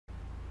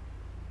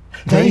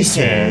They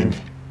said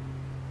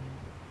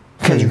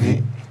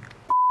Kendrick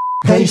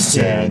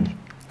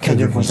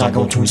was not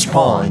going to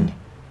respond.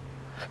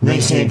 They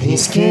said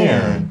he's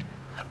scared.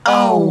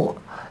 Oh,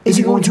 is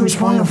he going to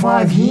respond in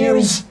 5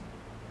 years?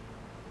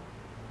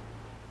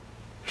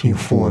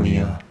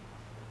 Euphoria,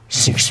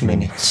 6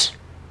 minutes.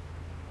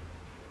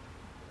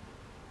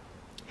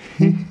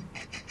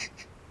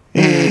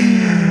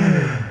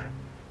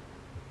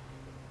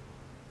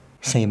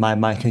 Say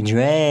bye-bye to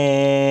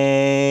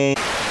Drake.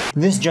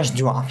 This just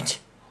dropped.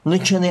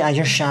 Literally, I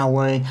just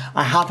showered,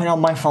 I hopped on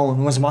my phone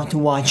and was about to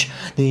watch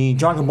the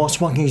Dragon Ball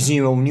Sparking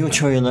Zero new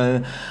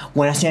trailer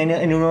when I see a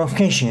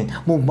notification.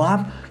 Boop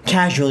bop,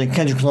 casually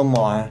Kendrick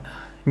Lamar.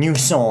 New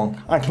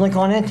song. I click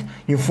on it,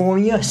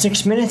 Euphoria,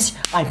 6 minutes,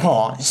 I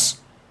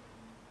pause.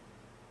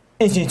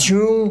 Is it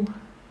true?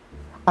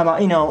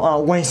 About,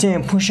 when I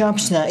say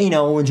push-ups that,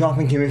 we're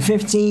dropping to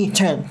 50,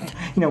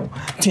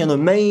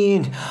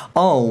 tailor-made.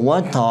 Oh,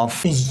 what the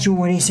f? Is it true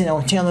when he said,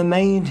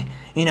 tailor-made?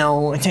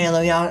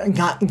 Taylor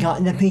got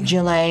the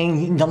picture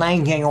the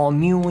Lang gang on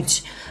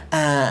mute,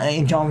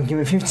 dropping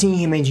to 50,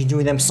 he made you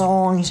do them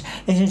songs.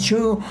 Is it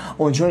true?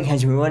 Or Drake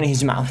has been running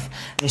his mouth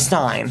this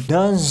time?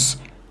 Does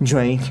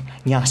Drake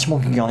got a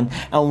smoking gun?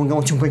 And we're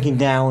going to break it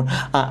down.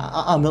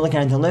 I'll be looking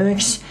at the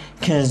lyrics,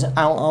 because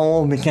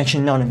I'll be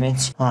catching none of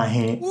it. I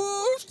hate it.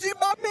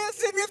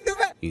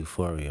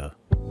 Euphoria.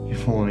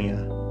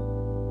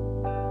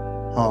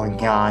 Oh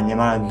god, the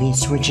amount of beat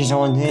switches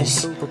on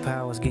this.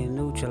 Superpowers get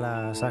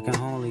neutralized, I can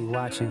only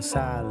watch in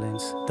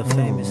silence. The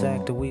famous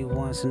actor we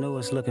once knew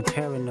is looking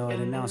paranoid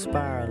and now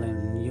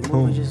spiraling. You're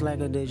moving just like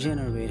a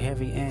degenerate,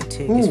 heavy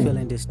antic is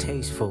feeling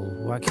distasteful.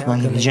 Why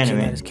calculate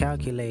that is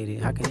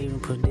calculated? I can even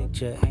predict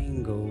your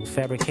angle.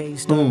 Fabricate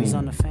stories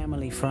on the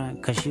family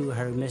front, cause you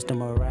heard Mr.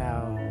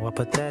 Morale. A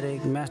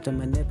pathetic master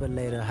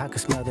manipulator, I can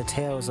smell the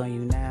tails on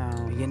you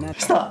now. You're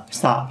not Stop.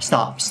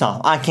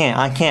 I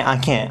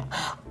can't.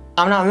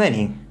 I'm not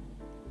ready.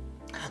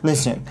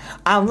 Listen,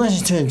 I've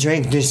listened to the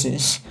Drake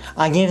disses.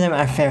 I gave them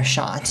a fair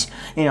shot.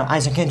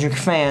 As a Kendrick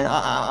fan,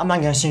 I'm not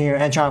gonna sit here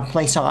and try to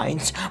play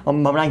sides.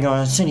 I'm not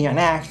gonna sit here and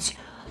act.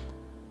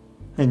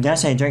 Did I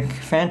say Drake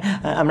fan?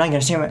 I'm not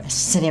gonna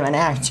sit here and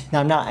act that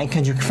I'm not a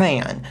Kendrick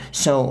fan.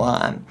 So,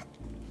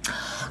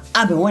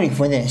 I've been waiting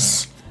for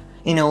this.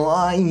 For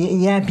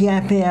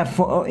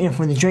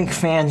the Drake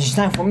fans, it's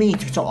time for me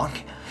to talk.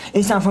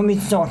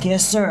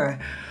 Yes sir.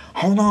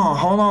 Hold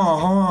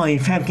on, you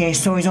fabricate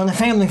stories on the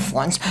family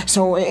fronts,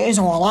 so it's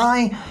all a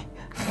lie?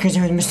 Because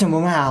it was Mr.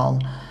 Morale.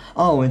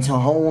 Oh, it's a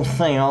whole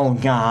thing, oh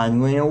god,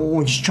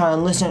 we're just trying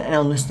to listen and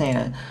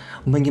understand.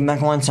 Bring it back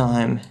one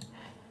time.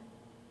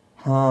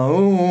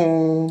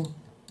 Oh.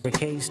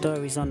 Fabricate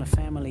stories on the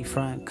family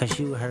front, cause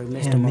you heard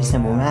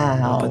Mr.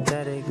 Morale.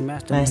 Pathetic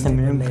master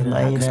manipulator,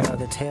 I can smell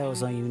the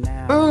tails on you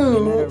now. You're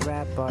not a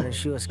rap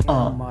artist, you're a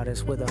scam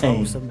artist with a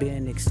hopes of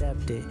being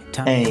accepted.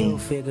 Time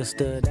figure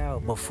stood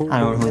out, but food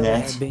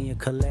had been your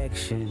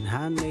collection.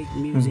 I make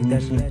music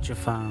that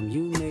electrify 'em,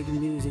 you make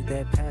music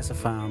that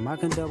pacify 'em. I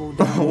can double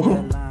down with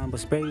that line, but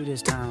spare you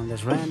this time.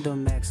 That's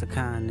random acts of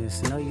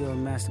kindness. Know you're a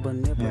master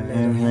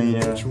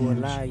manipulator, but you a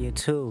liar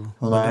too.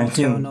 Don't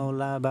tell no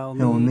lie about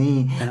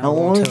me. And I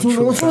won't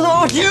What's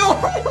wrong with you?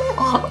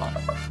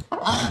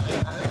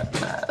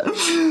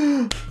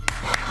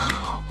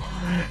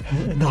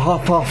 The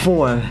Hot Part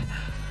 4.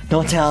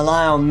 Don't tell a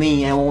lie on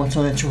me, and I won't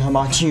tell the truth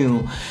about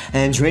you.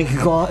 And Drake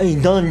did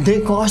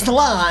cross the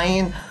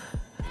line.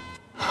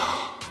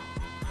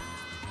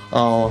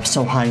 Oh, I'm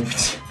so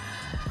hyped.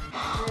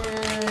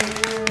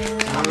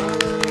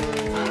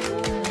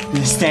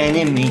 You stand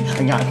in me.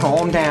 I gotta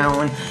calm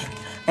down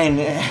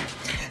and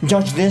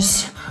judge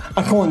this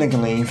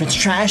accordingly. If it's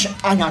trash,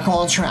 I gotta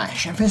call it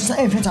trash. If it's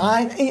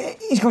alright,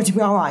 it's going to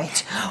be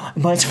alright.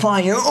 But it's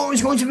fire. Oh,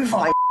 it's going to be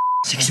fire.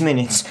 6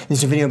 minutes. This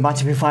is a video about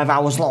to be 5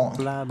 hours long.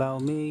 Lie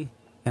about me,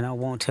 and I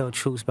won't tell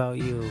truths about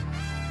you.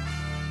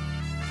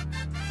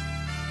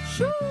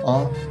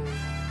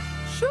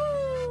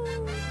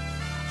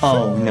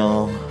 Oh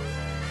no.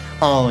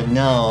 Oh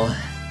no.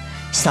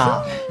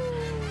 Stop.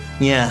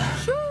 Yeah.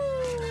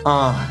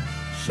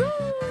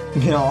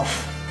 Get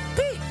off.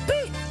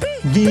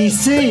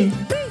 DC.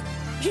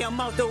 Yeah,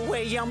 I'm out the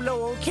way, yeah, I'm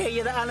low, okay.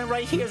 Yeah, the island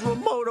right here is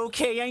remote,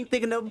 okay. I ain't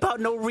thinking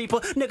about no reaper,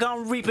 nigga,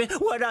 I'm reaping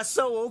what I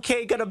sow,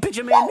 okay. Got a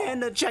Benjamin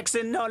and a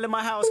Jackson all in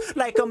my house,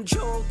 like I'm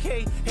Joe,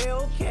 okay.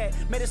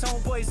 Hellcat, made his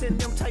homeboys in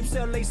them types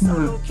of lace,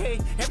 okay.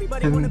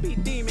 Everybody wanna be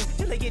demon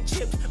till they get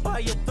chipped by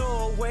your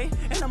throwaway.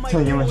 And I might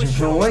do it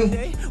show one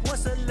day.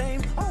 Once a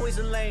lame, always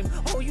a lame.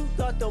 Oh, you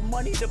thought the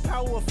money, the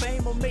power of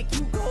fame will make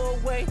you go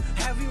away.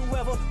 Have you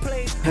ever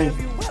played? Have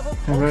you ever?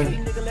 Okay,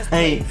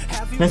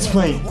 nigga, let's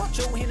play. Watch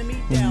your enemy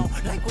down.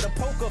 With a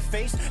poker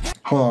face.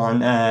 Hold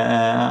on,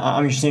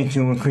 I'm just going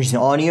to increase the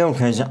audio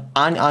because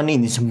I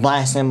need this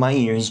blast in my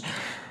ears.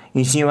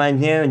 You see right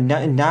there,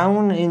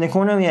 down in the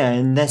corner?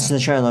 Yeah, that's the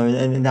trailer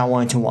that I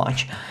wanted to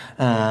watch.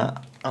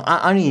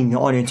 I need the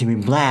audio to be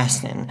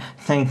blasting.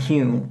 Thank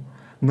you.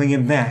 Bring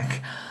it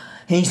back.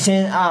 he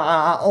said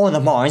all the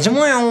bars,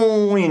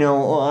 well, you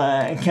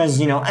know, because,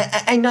 you know,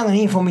 ain't nothing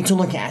here for me to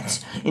look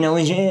at. You know,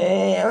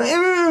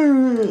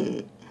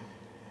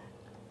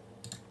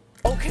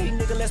 Okay,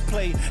 nigga, let's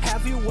play.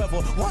 Have you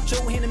ever walked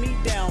your enemy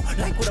down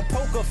like with a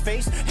poker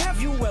face? Have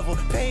you ever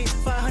paid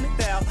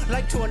 500,000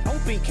 like to an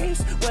open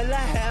case? Well, I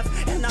have,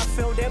 and I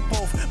failed at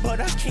both, but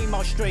I came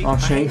out straight. I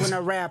hate when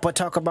a rapper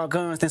talk about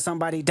guns, then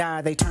somebody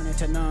die, they turn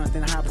into nuns,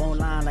 then hop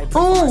online like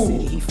my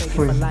city. He faking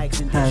for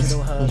likes and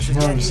digital hugs. His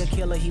daddy a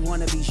killer, he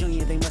wanna be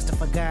junior. They must have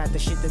forgot the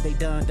shit that they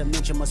done.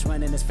 Dementia must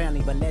run in his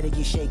family, but let it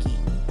get shaky.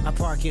 I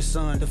park your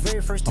son. The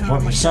very first time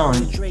I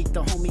shot Drake,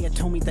 the homie had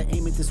told me to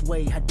aim it this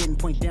way. I didn't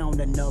point down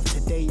enough.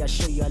 Today I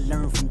show you I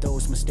learned from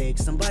those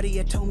mistakes. Somebody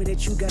had told me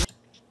that you got.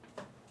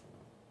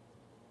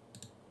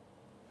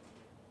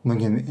 We'll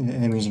get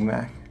the music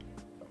back.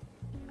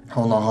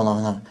 Hold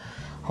on.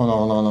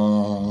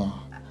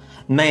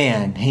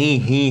 Man,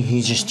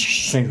 he's just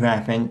straight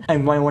rapping.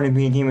 Everybody want to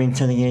be a demon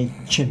until they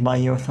get shit by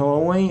your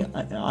throwaway.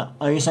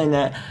 Are you saying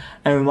that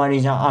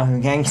everybody's a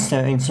gangster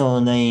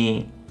until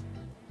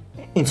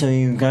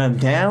you got them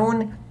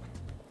down?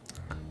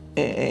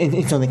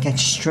 Until they catch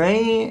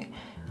stray?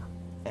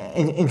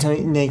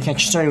 Until they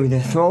catch stray with the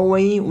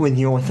throwaway, with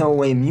your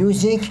throwaway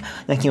music,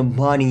 like your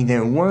body,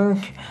 their work.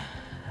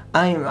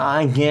 Listen,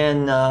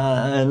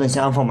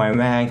 I'm from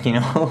Iraq, you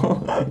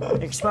know.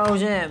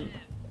 Expose him.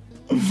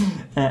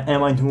 And I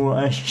went to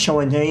a show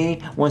a day,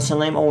 once a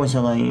lame, always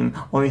a lame.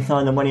 Or you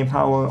thought the money,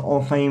 power,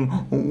 or fame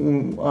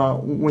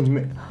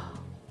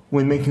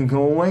would make you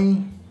go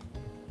away?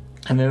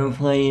 Have you ever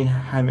played,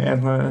 have you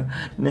ever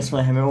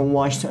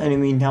watched the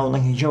enemy down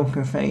like a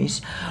Joker face?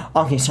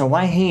 Okay, so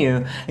right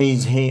here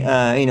is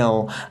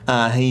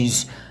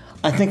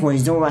I think what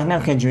he's doing right now,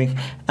 Kendrick,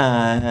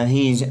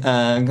 he's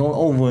going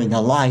over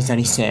the lies that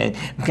he said.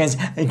 Because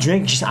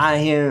Drake just out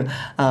here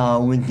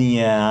with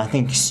the, I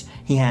think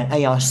he had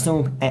AI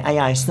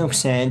Snoop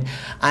said,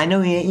 I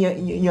know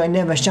you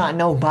never shot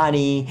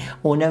nobody,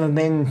 or never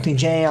been to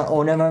jail,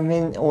 or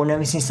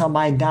never seen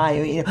somebody die.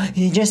 You know,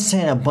 he just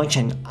said a bunch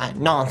of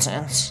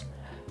nonsense.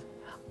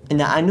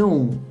 And I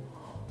knew,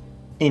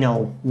 you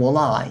know, were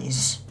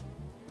lies.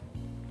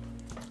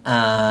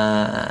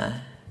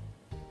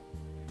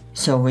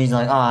 So he's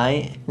like,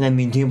 alright, let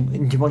me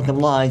debunk the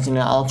lies and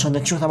I'll tell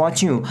the truth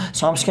about you.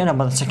 So I'm scared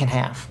about the second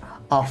half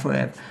of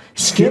it.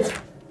 Skip.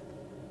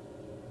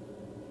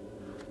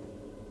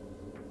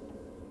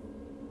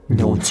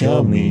 Don't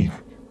tell me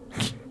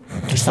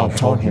to stop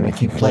talking and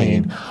keep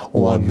playing,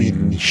 or I'm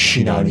beating the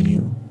shit out of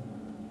you.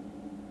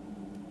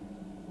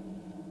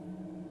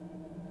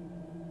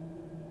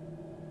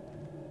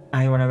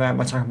 I want to rap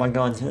by talking about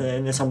guns.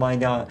 There's somebody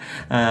that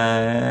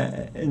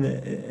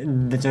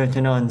the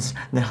dirty nuns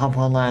that hop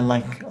online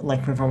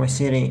like Performer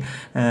City.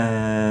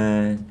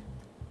 They're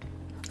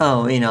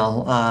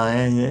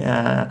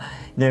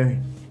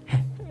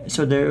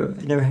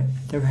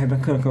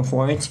hypocritical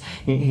for it.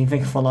 He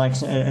thinks for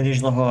likes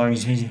additional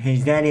horrors.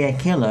 His daddy a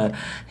killer.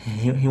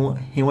 He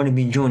want to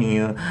be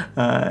junior.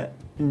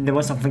 They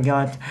must have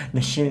forgot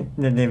the shit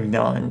that they've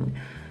done.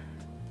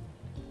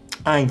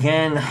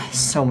 Again,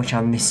 so much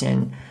I'm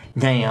missing.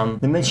 Damn,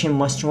 the mission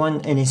must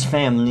run in his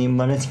family,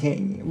 but it's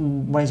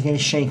getting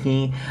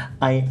shaky.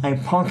 I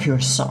park your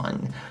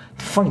son.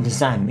 The fuck does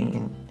that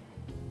mean?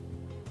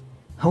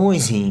 Who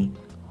is he?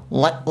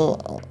 Like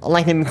the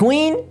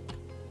McQueen?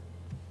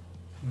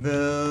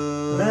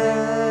 Boo! Boo!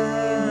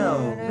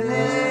 Boo!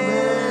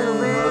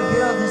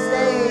 Get off the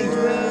stage,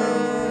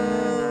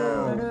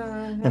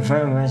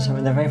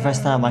 boo! The very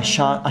first time I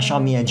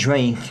shot me a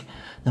Drake,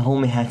 the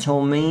homie had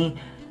told me,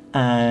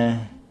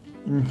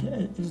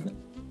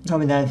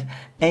 that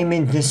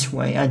aiming this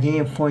way, I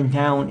didn't point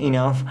down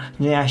enough.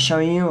 Did I show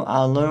you?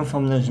 I'll learn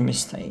from those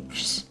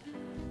mistakes.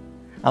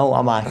 Oh,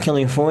 I'm about to kill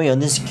Euphoria.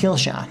 This is a kill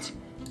shot.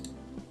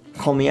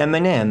 Call me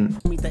Eminem.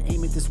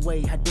 Aim it this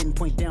way, I didn't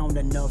point down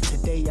enough.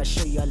 Today I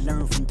show you I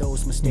learned from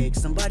those mistakes.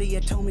 Somebody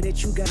had told me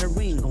that you got a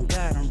ring. On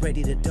God, I'm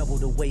ready to double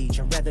the wage.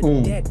 I'd rather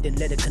do that than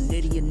let a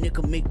Canadian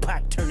nigga make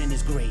Pac turn in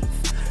his grave.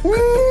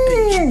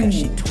 Bitch, you got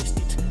shit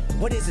twisted.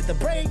 What is it, the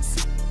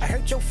brakes? I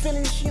hurt your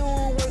feelings, you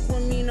don't work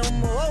with me no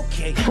more.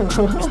 Okay. It's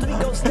 3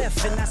 ghosts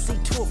left, and I see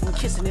 2 of them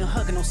kissing and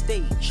hugging on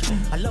stage.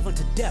 I love them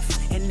to death,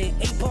 and in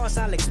 8 bars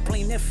I'll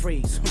explain that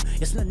phrase.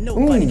 It's nothing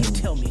nobody can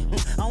tell me.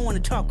 I don't want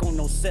to talk on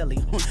no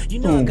celly. You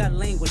know I got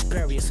language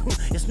barriers.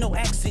 It's no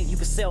accent you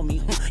can sell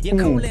me. You're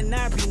cool and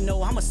I already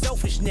know I'm a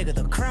selfish nigga.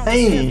 The crown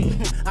is heavy.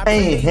 I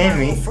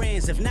pray my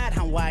friends, if not,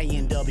 I'm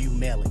YNW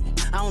Melly.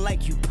 I don't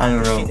like you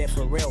popping shit that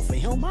for real. For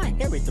him, I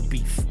inherit the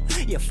beef.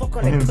 Yeah, fuck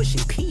all that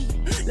pushing P.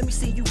 Let me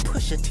see you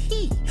push a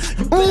T.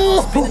 You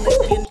better spin it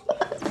again.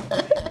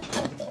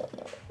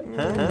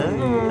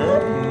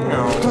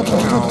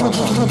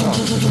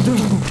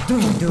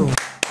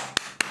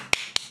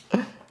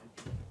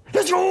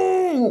 Let's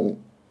go!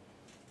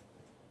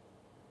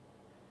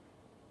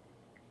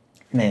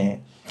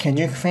 Man,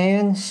 Kendrick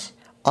fans,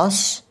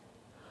 us,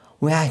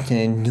 we had to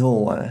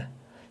endure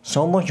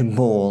so much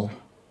bull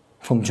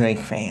from Drake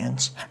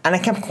fans. And I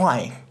kept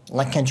quiet,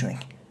 like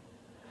Kendrick.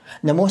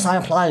 The most I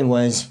applied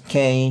was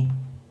K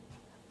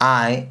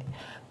But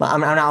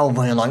I'm not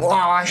over here like,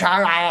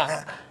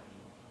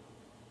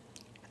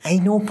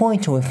 ain't no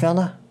point to it,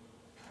 fella.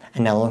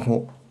 And now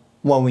look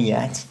where we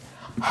at.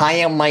 High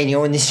and mighty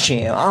on this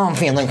chair. I'm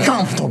feeling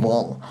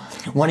comfortable.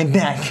 Want it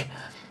back.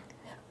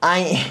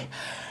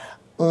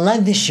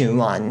 Let this shit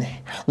run.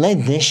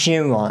 Let this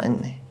shit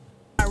run.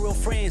 Real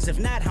friends, if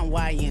not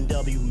Hawaiian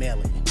W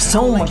Melly.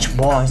 So much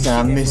bars that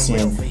I'm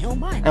missing.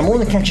 I'm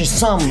only catching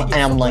some, and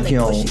I'm like,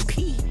 yo.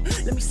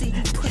 Let me see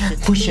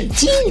Push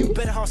it. You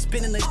better hard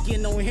spinning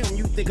again on him.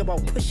 You think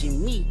about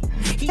pushing me.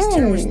 He's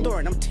Terrence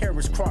Thornton, I'm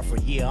Terrence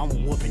Crawford. Yeah,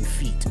 I'm whooping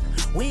feet.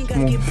 We ain't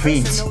gotta get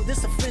personal.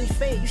 This a friendly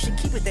fade. You should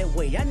keep it that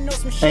way. I know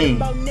some shit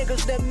about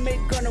niggas that make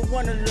gonna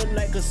wanna look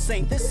like a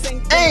saint. This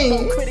ain't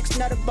about critics,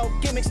 not about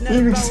gimmicks, not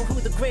about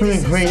who the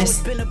greatest is.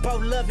 It's been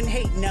about love and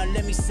hate. Now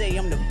let me say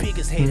I'm the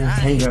biggest hater. I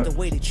hate the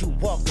way that you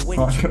walk, the way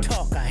that you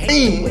talk. I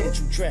hate the way that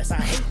you dress. I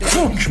hate the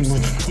way that you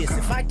diss.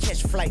 If I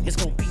catch flight, it's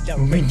gonna be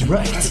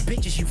direct. The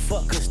bitches you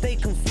fuck, cause they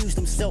confuse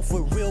themselves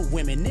with real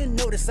women. Then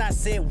notice I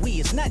said we,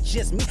 it's not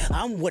just me.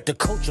 I'm what the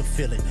culture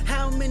feeling.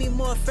 How many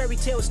more fairy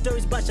tale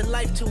stories about your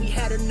life till we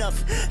had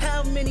enough?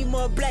 How many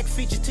more black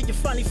features till you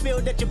finally feel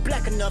that you're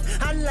black enough?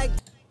 I like.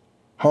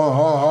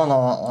 Hold on.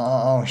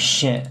 Oh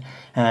shit.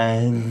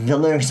 The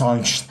lyrics are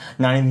just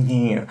not even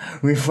here.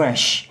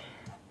 Refresh.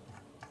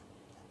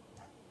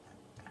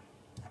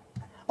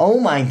 Oh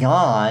my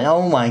god.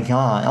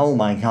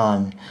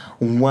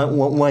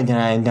 Where did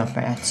I end up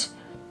at?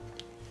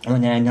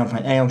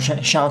 Hey,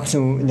 shout out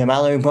to the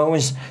Mallory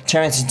Bros,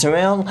 Terrence and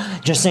Terrell.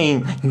 Just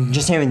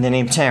hearing the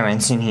name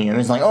Terrence in here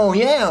is like, oh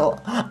yeah,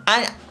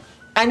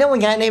 I know a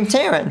guy named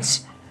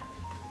Terrence.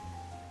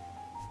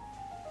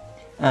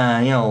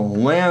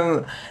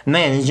 Where,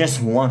 man, it's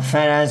just one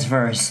fat ass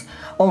verse.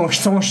 Oh,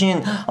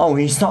 extortion. Oh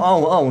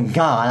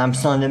god, I'm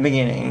still in the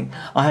beginning.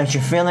 I hurt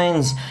your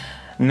feelings,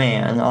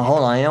 man. Hold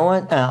on, you know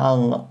what?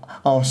 I'll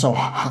also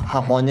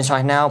hop on this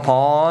right now.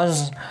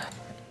 Pause.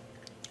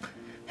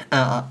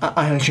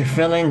 I hurt your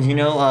feelings,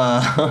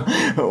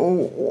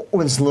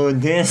 let's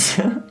load this.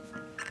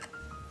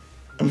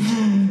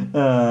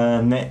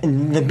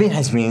 The beat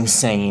has been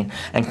insane,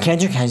 and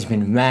Kendrick has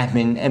been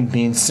rapping and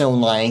being so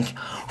like,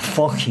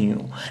 fuck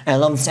you. And I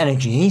love this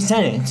energy. He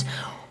said it.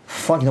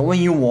 Fuck the way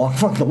you walk,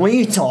 fuck the way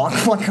you talk,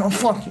 fuck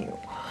you.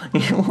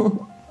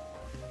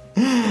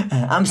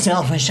 I'm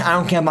selfish, I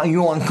don't care about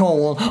you on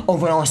Cole,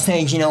 over on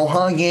stage,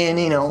 hugging,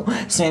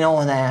 saying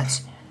all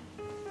that.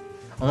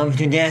 I love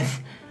you to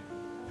death.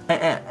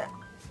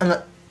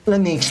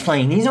 Let me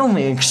explain. He's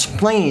only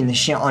explaining the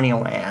shit on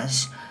your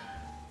ass.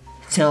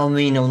 Telling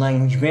me no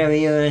language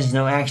barriers,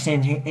 no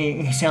accent.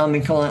 He's telling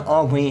me call it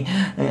ugly.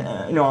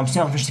 No, I'm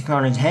selfish. The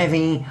crown is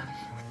heavy.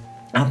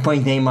 I pray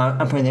their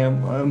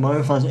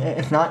motherfuckers.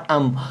 If not,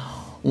 I'm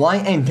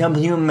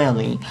YNW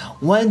Melly.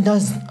 What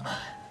does?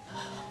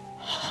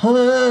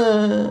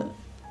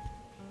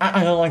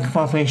 I don't like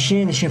proper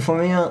shit. This shit for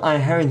real. I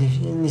heard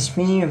this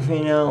beef,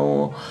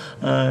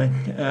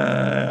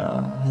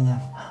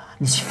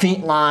 this feet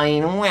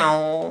line,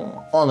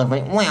 wow, all of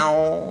it,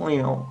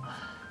 wow,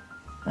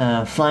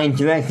 flying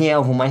directly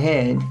over my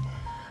head.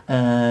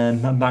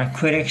 By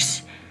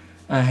critics,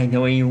 I hate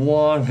the way you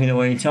walk, the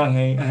way you talk,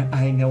 I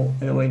hate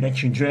the way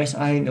that you dress,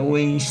 I hate the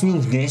way you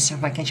sneak this.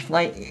 If I catch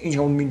flight, it's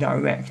gonna be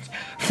direct.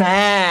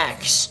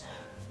 Facts!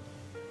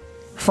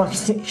 Fuck,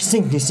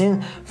 sink this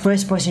in.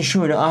 First person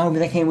shooter, I hope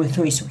that came with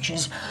 3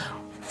 switches.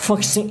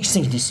 Fuck,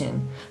 sink this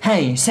in.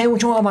 Hey, say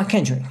what you want about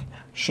Kendrick.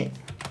 Shit.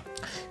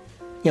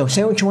 Yo,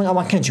 say what you want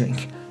about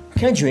Kendrick.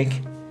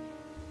 Kendrick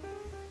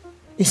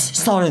is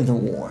started the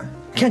war.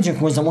 Kendrick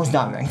was the most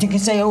direct. You can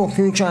say, oh,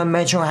 Future and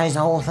Metro has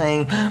the whole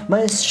thing,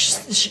 but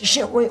shit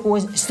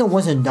still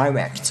wasn't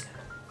direct.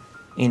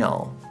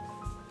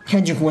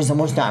 Kendrick was the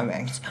most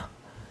direct.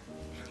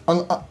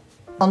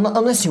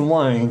 Unless you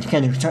wanted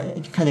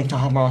Kendrick to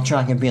hop on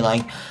track and be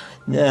like,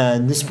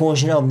 this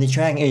portion of the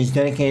track is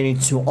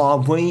dedicated to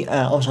Aubrey,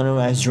 also known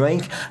as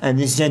Drake, and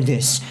this said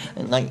this.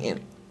 And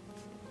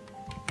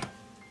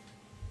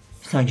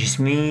it's not just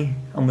me,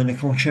 I'm in the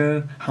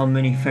culture, how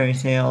many fairy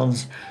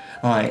tales.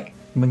 Alright,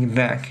 bring it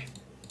back.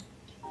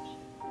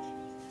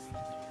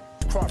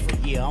 Crawford,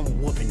 yeah,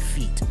 I'm whooping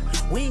feet.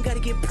 We ain't gotta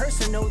get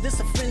personal, this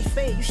a friendly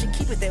fade. You should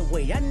keep it that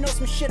way. I know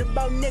some shit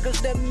about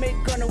niggas that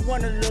make gonna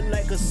wanna look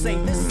like a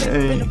saint. This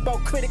ain't been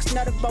about critics,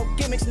 not about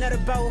gimmicks, not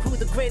about who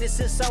the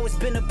greatest is. It's always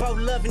been about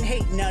love and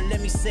hate. Now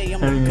let me say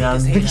I'm the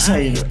biggest hater. I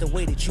hate the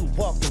way that you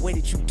walk, the way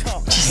that you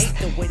talk. I hate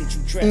the way that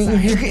you dress. You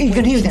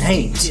can hear the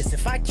hate.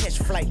 If I catch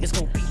flight, it's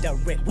gonna be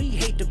direct. We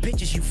hate the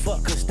bitches you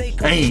fuck, cause they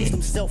confuse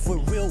themselves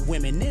with real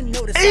women. Then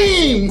notice I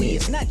said we,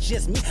 it's not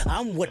just me.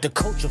 I'm what the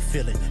culture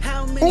feeling.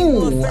 How many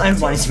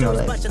everybody's feeling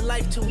it. About your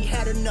life till we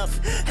had enough.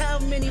 How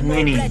many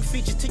more black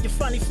features till you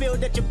finally feel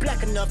that you're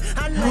black enough?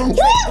 I like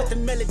Drake with the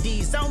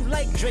melodies. I don't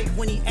like Drake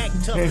when he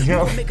act tough. You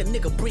gonna make a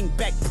nigga bring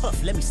back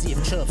Puff. Let me see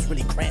if Chubbs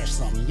really crashed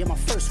something. You're my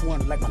first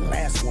one, like my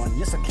last one.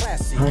 It's a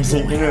classic. I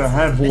said you don't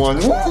have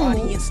one.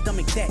 Audience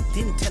stomach that.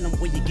 Didn't tell them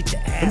where you get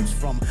your abs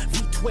from.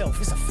 V12,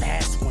 it's a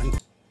fast one.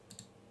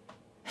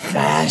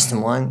 Fast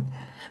one.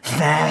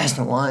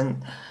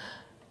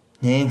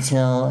 Didn't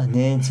tell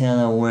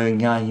her where you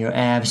got your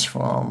abs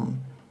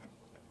from.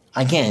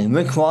 Again,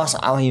 Rick Ross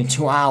out here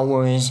 2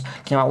 hours,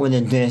 came out with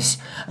a diss,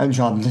 and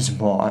dropped this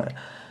bar.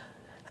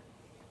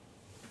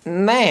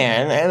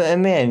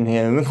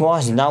 Man, Rick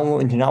Ross did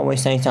not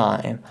waste any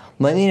time.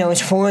 But you know,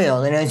 it's for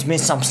real, and there's been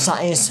some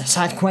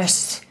side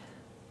quests.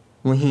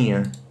 We're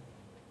here.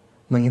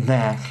 Bring it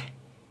back.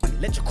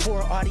 Let your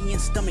core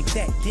audience stomach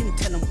that. Didn't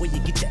tell them where you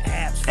get your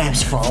abs from.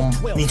 Abs from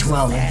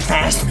B12,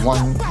 fast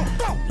one.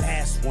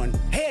 Last one.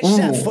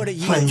 Headshot for the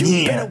year.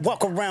 You better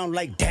walk around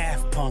like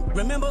Daft Punk.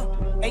 Remember?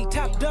 A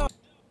top dog.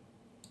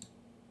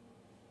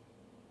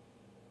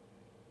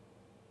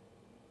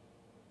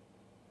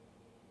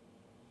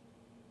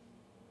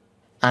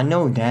 I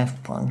know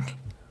Daft Punk.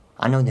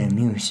 I know their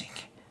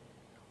music.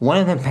 One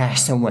of them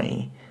passed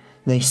away.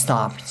 They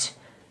stopped.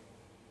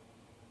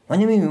 Why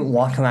did we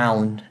walk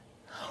around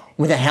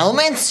with a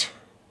helmet?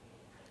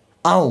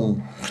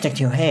 Oh, protect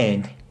your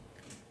head.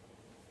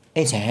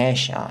 It's a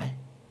headshot.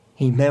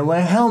 You better wear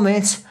a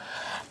helmet.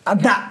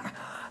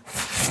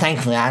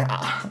 Thankfully,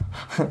 I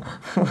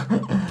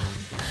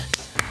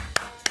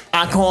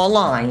call a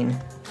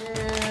line.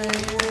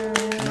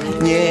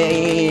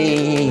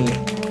 Yay!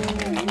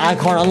 I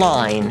call a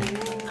line.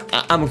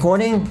 I'm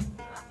recording?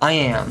 I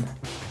am.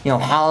 You know,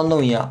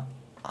 hallelujah.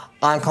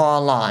 I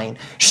call a line.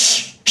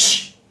 Shh,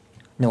 shh.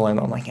 No way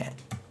about my cat.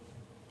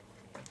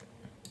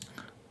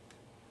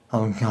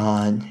 Oh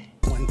God.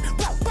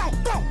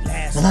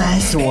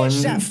 Last one.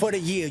 Shot for the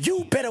year.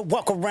 You better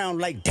walk around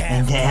like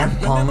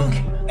Daft Punk.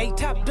 A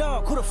top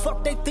dog. Who the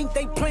fuck they think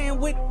they playing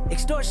with?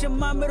 Extortion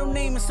my middle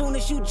name as soon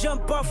as you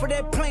jump off of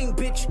that plane,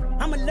 bitch.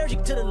 I'm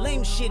allergic to the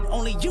lame shit.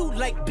 Only you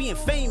like being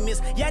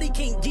famous. Yachty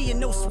can't give you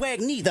no swag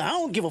neither. I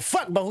don't give a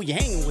fuck about who you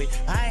hanging with.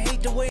 I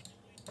hate the way.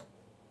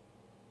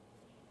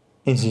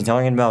 Is he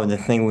talking about the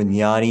thing with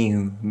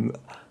Yachty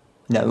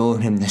that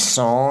wrote him the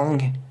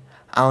song?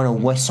 I don't know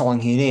what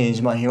song it is,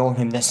 but he wrote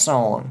him the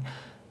song.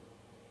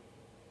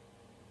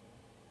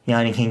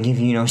 Yachty can't give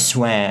you no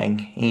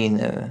swag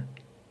either.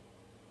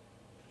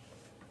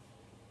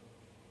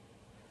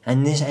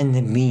 And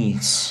the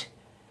beats.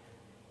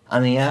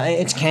 I mean,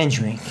 it's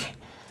Kendrick.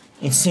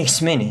 It's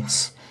 6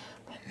 minutes.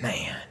 But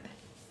man.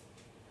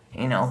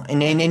 You know,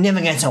 and it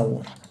never gets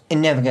old. It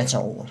never gets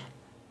old.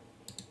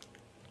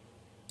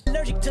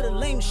 Allergic to the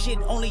lame shit,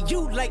 only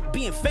you like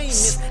being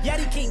famous.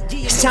 Yachty can't give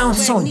you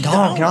sounds so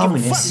dark and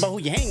ominous. Who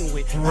you hanging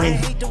with. I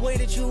hate the way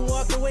that you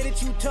walk, the way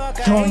that you talk.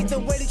 I hate the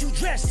way that you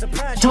dress.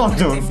 Surprise you. Talk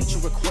to him. Feature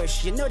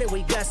request. You know that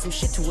we got some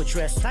shit to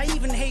address. I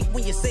even hate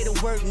when you say the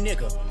word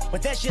nigga,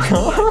 but that's just me,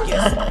 I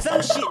guess.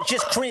 Some shit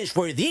just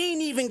cringe-worthy.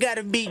 Ain't even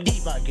gotta be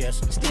deep, I guess.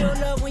 Still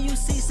love when you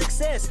see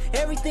success.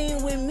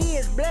 Everything with me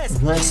is blessed.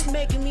 Keep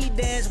making me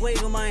dance,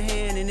 waving my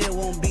hand, and it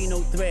won't be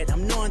no threat.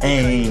 I'm knowing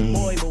the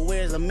boy, but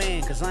where's the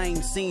man? Cause I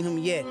ain't seen him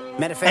yet.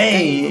 Matter of fact, I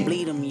ain't even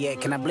bleed him yet.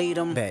 Can I bleed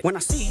him? When I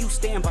see you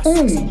stand by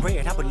some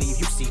bread, I believe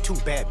you see 2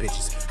 bad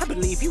bitches. I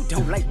believe you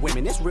don't like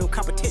women. It's real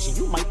competition.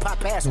 You might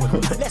pop ass with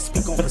them. Let's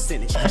speak on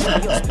percentage. Show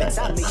me your splits.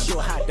 I'll make sure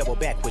I double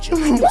back with you.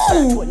 You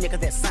sign to a nigga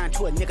that signed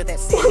to a nigga that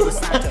said he was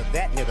signed to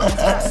that nigga.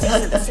 I see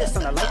and assist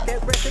on I like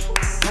that record.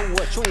 Know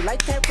what? You ain't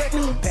like that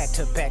record? Back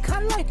to back.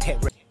 I like that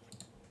record.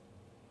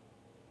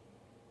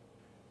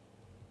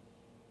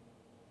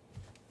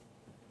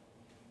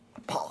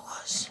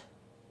 Pause.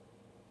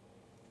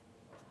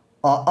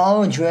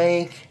 Uh-oh,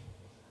 Drake.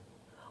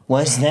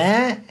 What's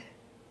that?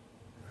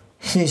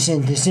 Cease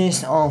and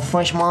desist on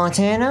Fresh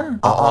Montana?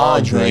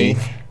 Drake.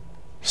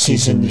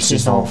 Cease and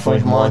desist on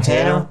Fresh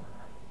Montana?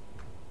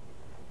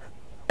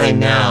 And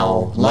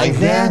now, like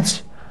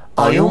that?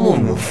 Are you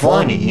moving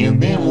funny? You've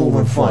been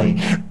moving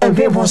funny. And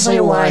people say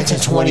why it's a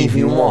 20 if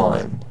you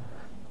want.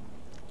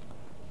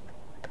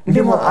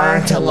 People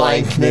act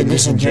like they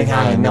listen to Drake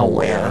out of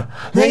nowhere.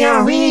 They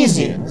got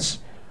reasons.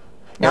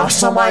 Now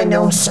some I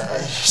know,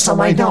 some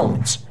I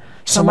don't.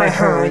 Some I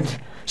heard,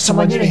 some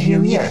I didn't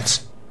hear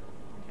yet.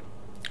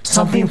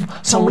 Some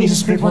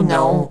reasons people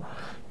know,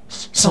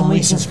 some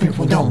reasons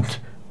people don't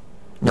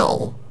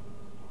know.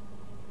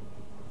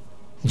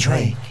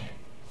 Drake,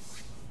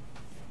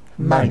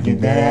 might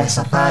get that ass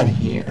up out of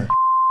here.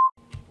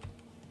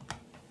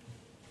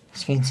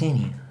 Let's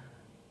continue.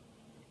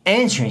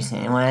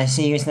 Interesting. When I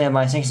see you stand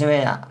by 6 of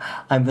it,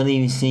 I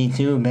believe you see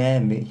 2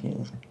 bad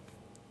bitches.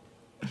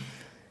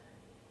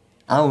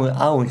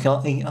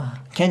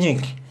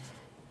 Kendrick,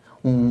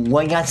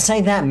 what you got to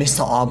say that, Mr.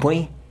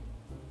 Aubrey?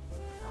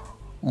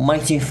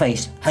 Mic to your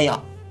face. Hey,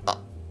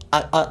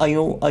 are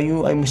you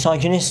a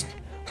misogynist?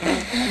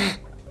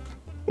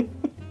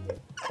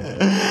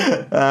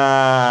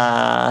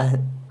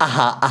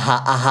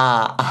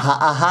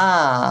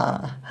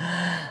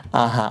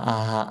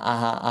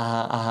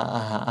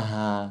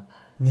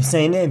 This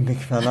ain't it, big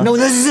fella. No,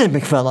 this is it,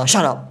 big fella.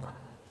 Shut up.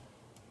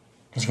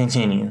 Let's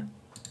continue.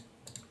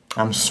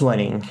 I'm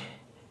sweating.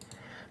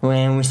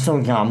 Man, we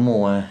still got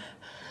more.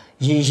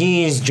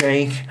 GG's,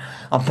 Drake.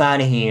 Up out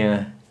of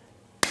here.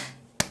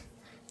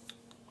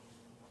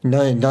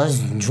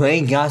 Does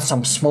Drake got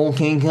some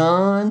smoking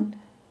gun?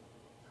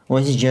 Or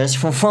is it just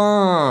for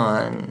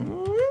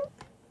fun?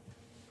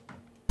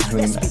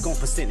 Let's speak on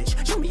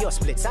percentage. Show me your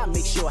splits. I'll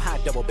make sure I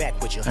double back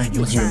with you.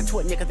 You signed to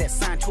a nigga that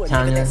signed to a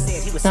nigga that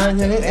said he was signed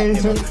to that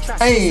nigga. Try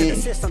to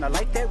insist on I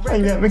like that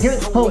record.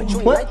 Oh, what? You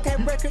ain't like that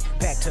record?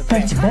 Back to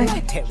back. I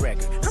like that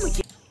record.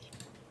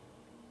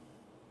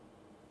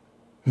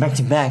 Back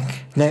to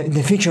back.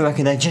 The feature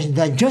record that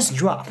just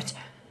dropped.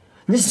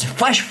 This is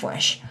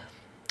fresh.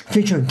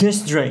 Feature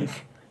DISS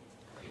Drake.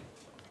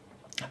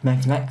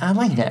 Back to back. I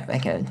like that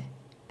record.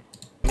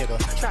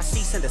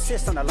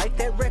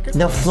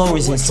 The flow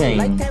is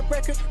insane.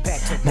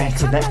 Back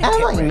to back. I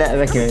like that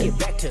record.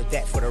 Back to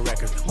that for the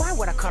record. Why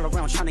would I call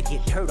around trying to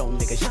get dirt on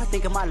niggas? Y'all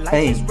thinking my life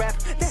is rap?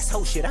 That's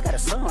whole shit. I got a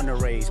son to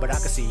raise, but I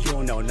can see you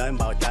don't know nothing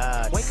about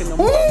that. Waking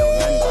them up, know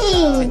nothing about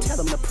that. And tell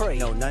them to pray,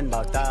 know nothing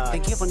about that.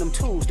 And giving them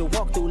tools to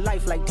walk through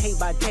life like day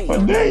by day,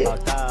 know nothing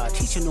about that.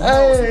 Teaching them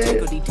rules,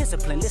 integrity,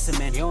 discipline. Listen,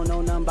 man, you don't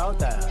know nothing about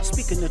that.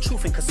 Speaking the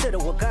truth and consider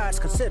what God's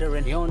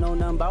considering. You don't know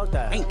nothing about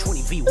that. Ain't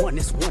 20v1,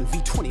 it's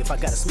 1v20 if I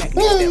gotta smack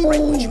niggas that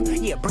right with you.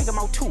 Yeah, bring him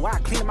out too. I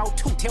clean him out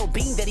too. Tell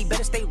Bean that he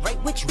better stay right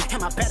with you.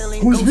 Am I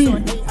battling ghosts or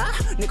AI?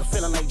 Nigga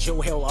feeling like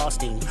Joel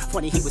Osteen.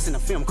 Funny he was in a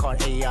film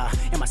called AI.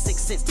 And my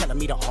sixth sense telling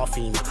me to off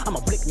him. I'm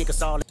a blick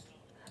nigga all.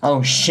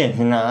 Oh shit,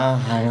 nah,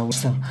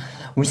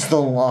 we're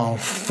still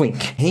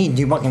freak. He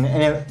debugging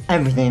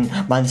everything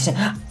by the same.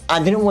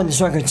 I didn't want this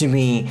record to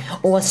be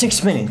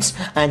 6 minutes.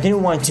 I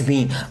didn't want it to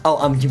be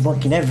I'm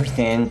debugging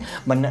everything,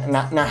 but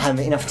not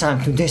having enough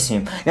time to diss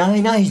him. Now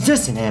he's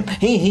dissing him.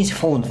 He's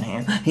folding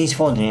him.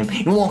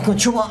 You want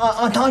control?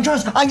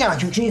 I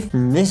got you, chief.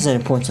 This is an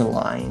important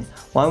line.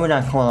 Why would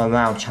I call him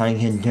out trying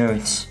to get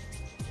dirt?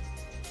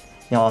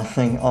 Y'all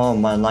think all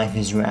my life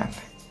is rap.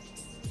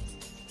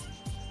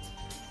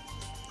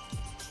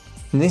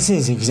 This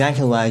is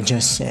exactly what I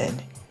just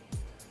said.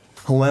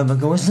 Whoever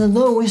goes the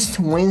lowest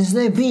wins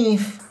the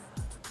beef.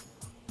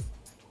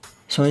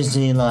 So is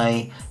he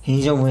like,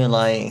 he's over here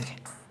like,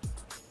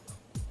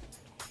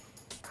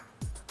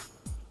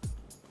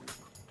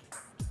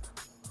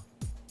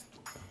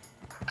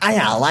 I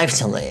got a life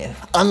to live.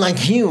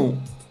 Unlike you,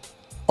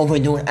 over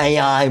doing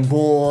AI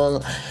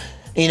bull,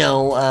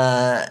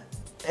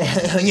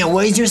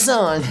 where's your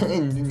son?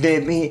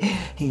 Deadbeat,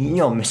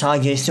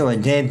 misogynist or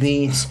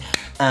deadbeats.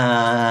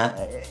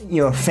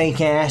 You're a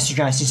fake ass, you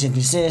try to cease and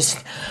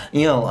desist,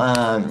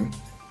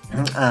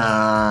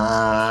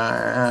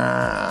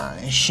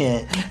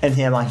 shit,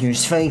 everything about you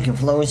is fake, your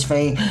flow is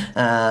fake,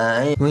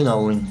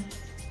 reload.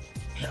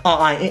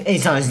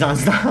 It's done.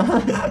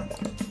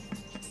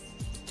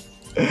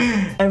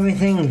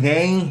 Everything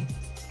they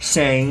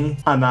say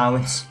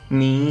about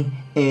me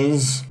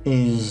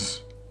is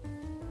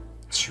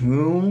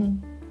true,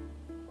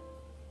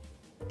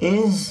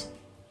 is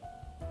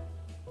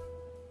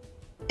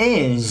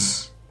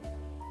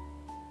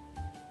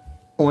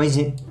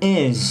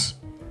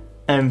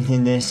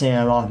everything they say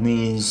about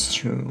me is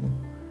true.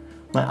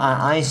 But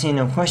I see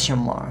no question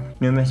mark.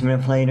 No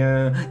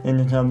manipulator,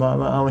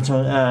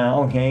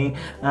 okay.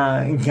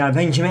 Got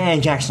Benjamin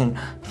and Jackson.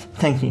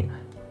 Thank you.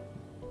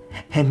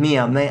 Hit me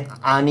up, man.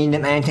 I need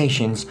them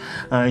annotations.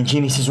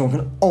 Genius is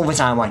working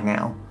overtime right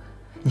now.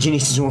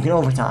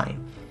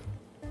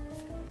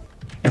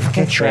 If I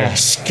get your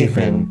ass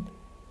skipping,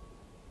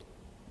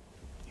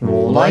 you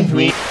won't like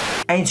me.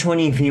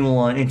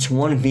 820v1, it's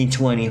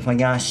 1v20 if I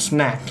got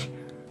smacked.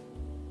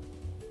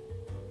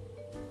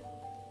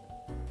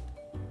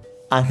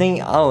 I think,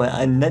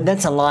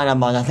 that's a line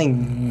about, I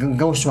think,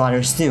 Ghost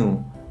Riders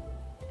too.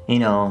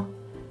 You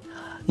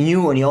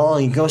and all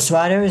you Ghost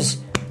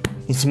Riders,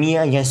 it's me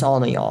against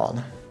all of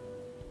y'all.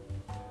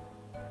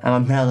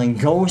 I'm battling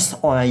Ghost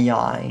or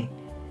AI.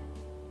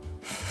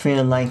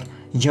 Feeling like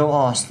Joe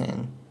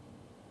Austin.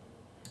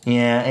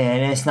 Yeah,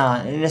 let's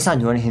not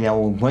do anything that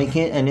will break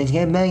it, and let's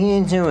get back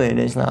into it.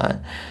 Let's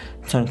not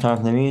turn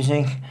off the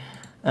music.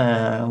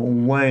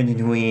 Where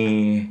did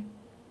we...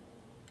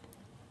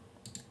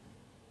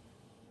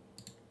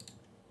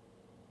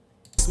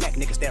 Smack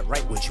niggas that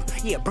right with you.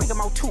 Yeah, bring him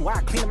out too.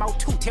 I clean him out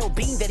too. Tell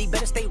Bean that he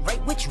better stay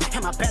right with you.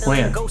 Am I better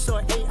than Ghost or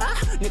AI?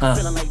 Nigga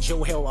feeling like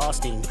Joel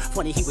Osteen.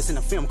 Funny he was in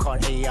a film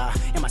called AI.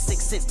 And my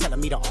sixth sense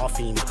telling me to off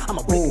him. I'm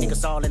a brick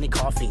niggas all in the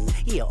coffin.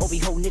 Yeah,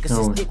 OV-ho niggas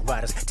is dick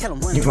riders. Tell them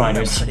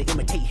run so they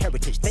imitate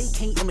heritage. They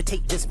can't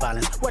imitate this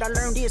violence. What I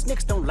learned is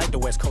niggas don't like the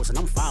West Coast, and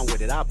I'm fine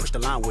with it. I'll push the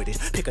line with it.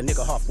 Pick a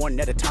nigga off one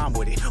at a time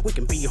with it. We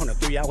can be on a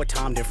 3-hour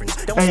time difference.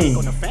 Don't speak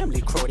on the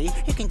family, Crody.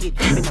 It can get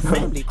deep in the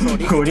family,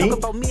 Crody. Talk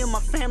about me and my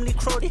family,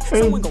 Crody.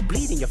 Someone go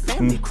bleed in your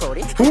family,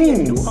 Crody.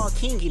 New Hog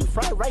King eating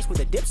fried rice with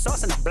a dip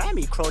sauce and a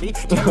blammy, Crody.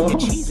 Tell me your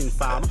cheesing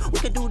farm. We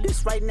can do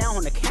this right now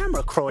on the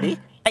camera, Crody.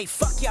 Hey,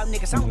 fuck y'all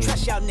niggas, I don't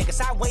trust y'all niggas.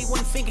 I wave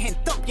one finger and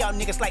thump y'all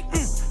niggas like,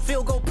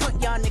 field goal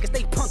punt y'all niggas,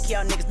 they punk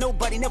y'all niggas.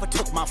 Nobody never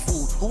took my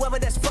food. Whoever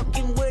that's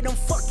fucking with them,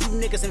 fuck you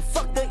niggas, and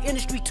fuck the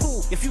industry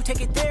too. If you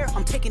take it there,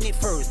 I'm taking it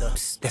further.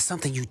 That's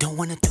something you don't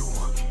wanna do.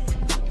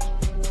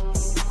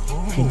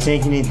 You're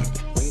taking it.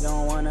 We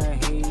don't wanna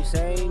hear you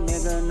say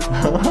nigga no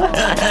more.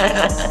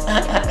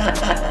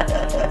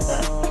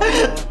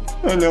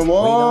 No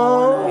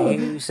more. We don't wanna hear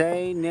you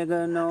say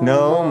nigga no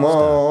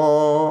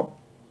more.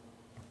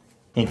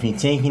 If you're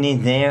taking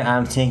it there,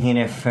 I'm taking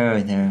it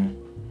further.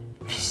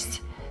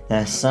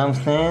 That's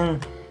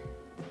something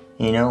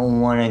you don't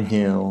want to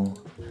do.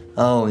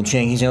 Oh,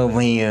 Jake's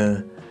over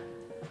here.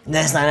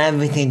 That's not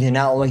everything to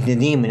not wake the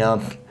demon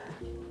up.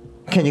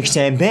 Kendrick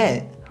said,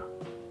 bet.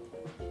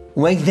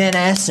 Wake that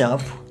ass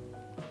up.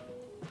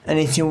 And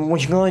it's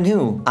what you're gonna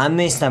do. I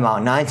missed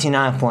about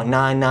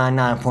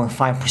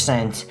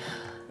 99.999.5%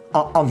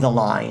 of the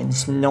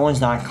lines. No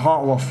one's not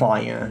caught with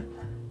fire.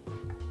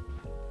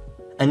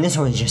 And this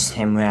was just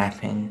him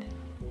rapping.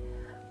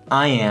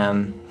 I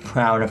am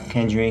proud of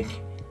Kendrick.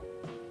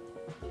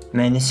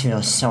 Man, this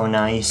feels so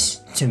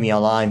nice to be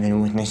alive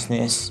and witness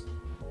this.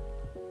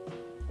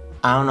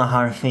 I don't know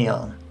how to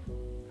feel.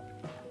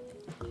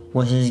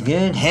 Was this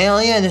good?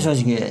 Hell yeah, this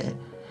was good.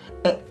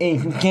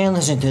 If you can't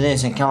listen to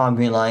this and come and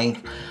be like,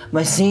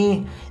 but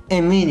see,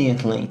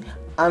 immediately,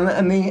 I'm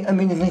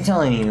immediately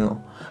telling you,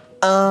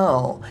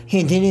 oh,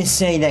 he didn't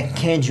say that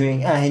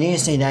Kendrick, he didn't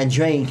say that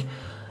Drake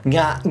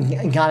got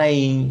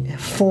a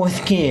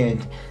fourth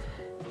kid.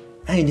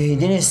 He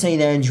didn't say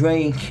that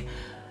Drake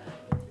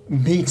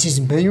beats his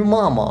baby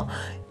mama.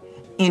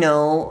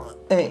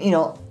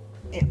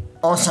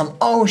 On some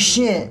oh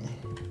shit.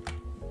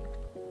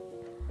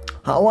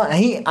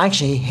 He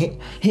actually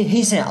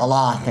he said a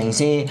lot of things.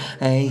 He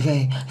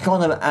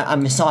called him a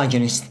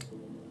misogynist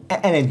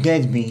and a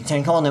deadbeat,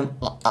 and called him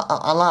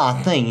a lot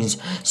of things.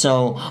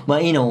 So,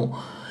 but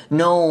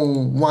no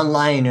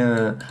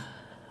one-liner.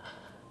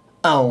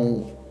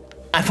 Oh,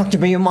 I fucked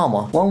your baby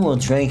mama. What will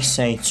Drake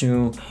say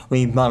to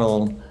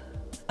rebuttal?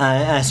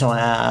 As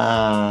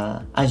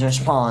a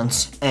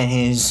response, and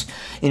his,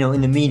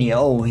 in the media,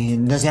 oh, he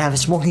doesn't have a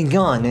smoking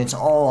gun. It's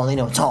all,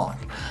 talk.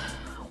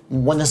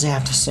 What does he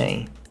have to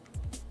say?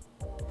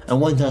 And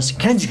what does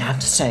Kendrick have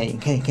to say?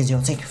 Because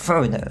he'll take it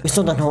further. We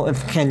still don't know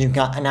if Kendrick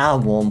got an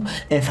album.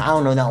 If, I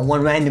don't know, that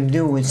one random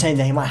dude would say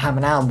that he might have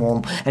an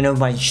album, and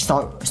everybody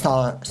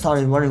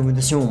started running with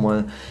this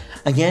rumor.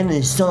 Again,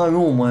 it's still a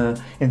rumor.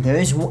 If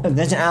there's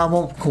an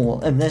album,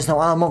 cool. If there's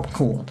no album,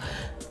 cool.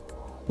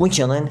 We're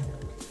chillin'.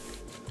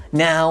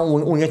 Now,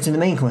 we get to the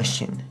main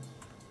question.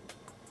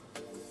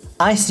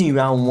 I see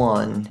round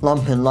 1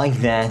 lumping like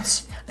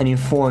that and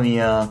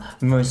Euphoria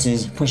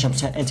versus Push-Up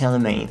and Taylor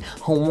Made.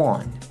 Who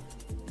won?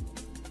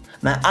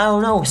 Man, I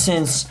don't know,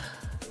 since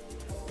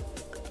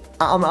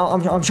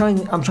I'm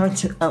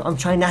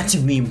trying not to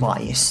be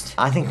biased.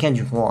 I think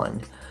Kendrick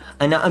won.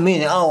 And I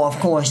mean, oh, of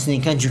course the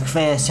Kendrick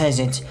fan says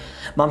it,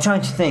 but I'm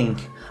trying to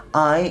think.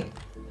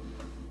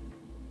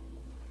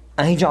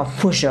 He dropped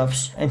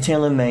Push-Ups and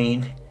Taylor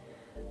Made.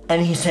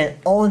 And he said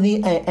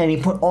and he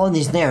put all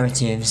these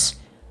narratives.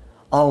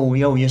 Oh,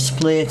 yo, your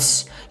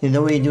splits,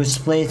 the way you do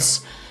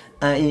splits,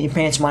 your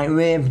pants might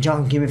rip,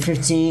 John give it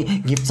 50,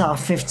 give top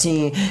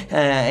 50,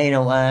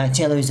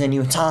 Taylor's a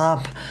new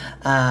top,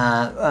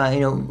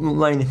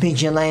 running the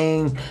PG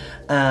lane,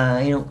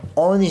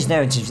 all these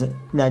narratives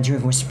that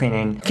Drake was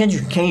spinning.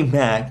 Kendrick came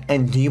back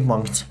and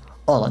debunked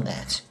all of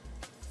that.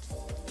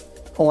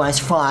 Or as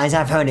far as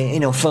I've heard it,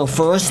 for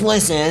first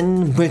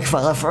listen, big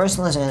fella, first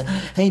listen,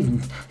 he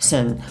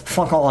said,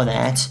 fuck all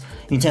that.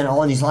 You tell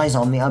all these lies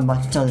on me, I'm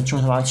about to tell the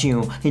truth about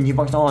you. He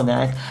debunked all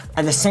that.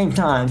 At the same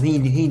time, he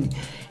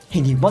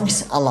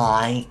debunks a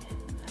lie,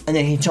 and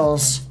then he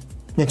tells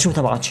the truth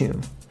about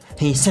you.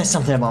 He says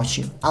something about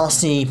you. I'll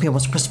see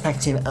people's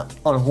perspective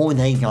on who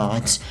they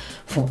got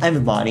from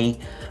everybody,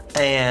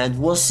 and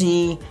we'll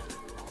see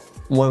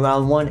what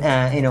round 1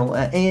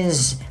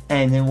 is,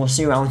 and then we'll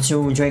see round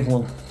 2. Drake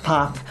will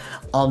pop.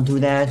 I'll do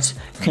that.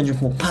 Kendrick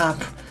will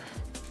pop.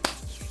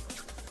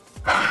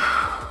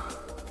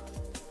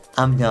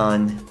 I'm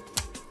done.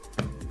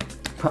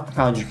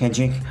 Proud of you,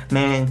 Kendrick.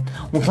 Man,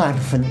 we're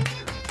clapping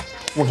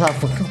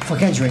for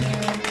Kendrick.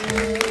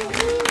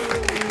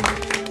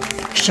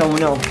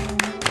 Showing up.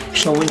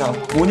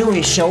 We're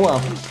doing show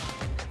up.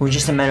 We're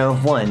just a matter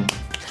of one.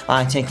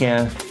 Alright, take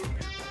care.